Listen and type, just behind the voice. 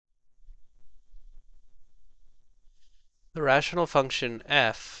The rational function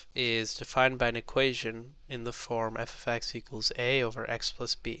f is defined by an equation in the form f of x equals a over x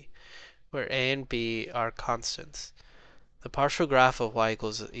plus b, where a and b are constants. The partial graph of y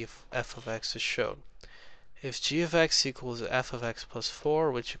equals f of x is shown. If g of x equals f of x plus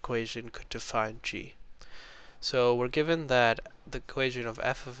 4, which equation could define g? So we're given that the equation of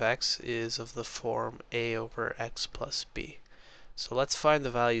f of x is of the form a over x plus b. So let's find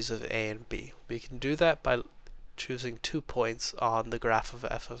the values of a and b. We can do that by choosing 2 points on the graph of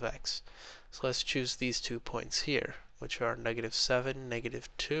f of x. So let's choose these 2 points here, which are -7,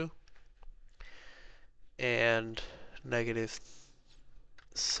 -2, and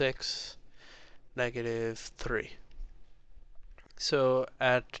 -6, -3. So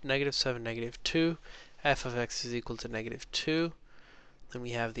at -7, -2, f of x is equal to -2. Then we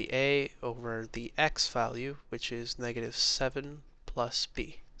have the a over the x value, which is -7 plus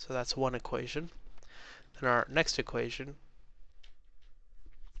b. So that's one equation. Then our next equation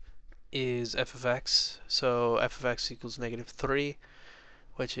is f of x. So f of x equals -3,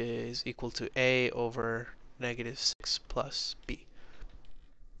 which is equal to a over -6 plus b.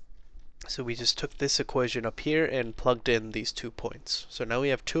 So we just took this equation up here and plugged in these 2 points. So now we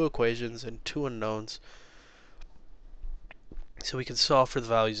have 2 equations and 2 unknowns. So we can solve for the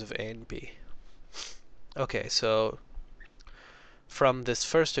values of a and b. Okay, so from this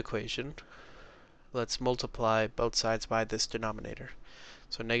first equation, let's multiply both sides by this denominator.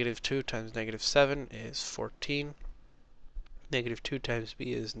 So -2 times -7 is 14. -2 times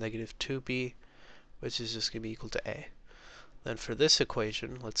b is -2b, which is just going to be equal to a. Then for this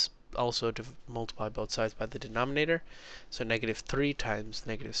equation, let's also multiply both sides by the denominator. So -3 times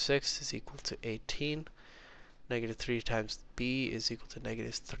 -6 is equal to 18. -3 times b is equal to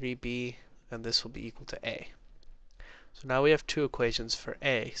 -3b, and this will be equal to a. So now we have 2 equations for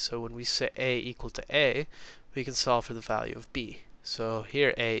a. So when we set a equal to a, we can solve for the value of b. So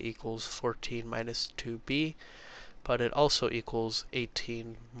here a equals 14 minus 2b, but it also equals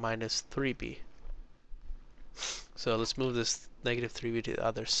 18 minus 3b. So let's move this -3b to the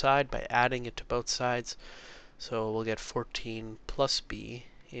other side by adding it to both sides. So we'll get 14 plus b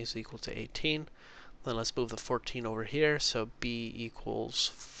is equal to 18. Then let's move the 14 over here. So b equals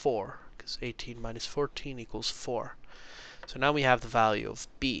 4, because 18 minus 14 equals 4. So now we have the value of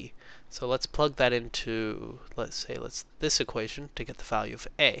b. So let's plug that into, this equation to get the value of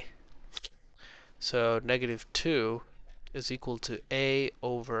a. So -2 is equal to a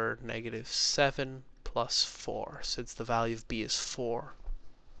over -7 plus 4, since the value of b is 4.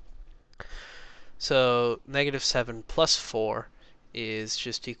 So -7 plus 4 is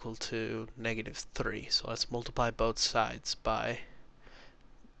just equal to -3. So let's multiply both sides by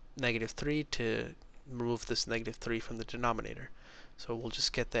 -3 to remove this -3 from the denominator. So we'll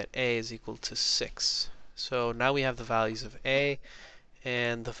just get that a is equal to 6. So now we have the values of a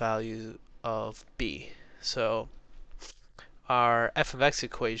and the value of b. So our f of x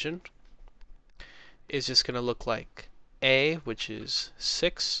equation is just going to look like a, which is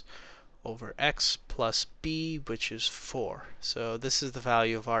 6, over x plus b, which is 4. So this is the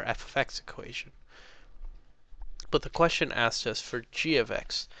value of our f of x equation. But the question asked us for g of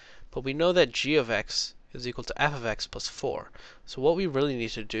x. But we know that g of x is equal to f of x plus 4. So what we really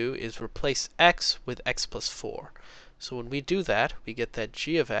need to do is replace x with x plus 4. So when we do that, we get that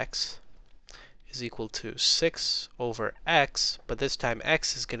g of x is equal to 6 over x, but this time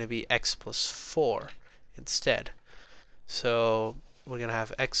x is going to be x plus 4 instead. So we're going to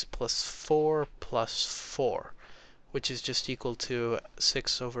have x plus 4 plus 4, which is just equal to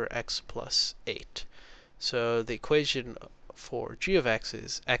 6 over x plus 8. So the equation for g of x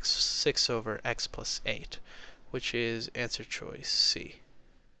is 6 over x plus 8, which is answer choice C.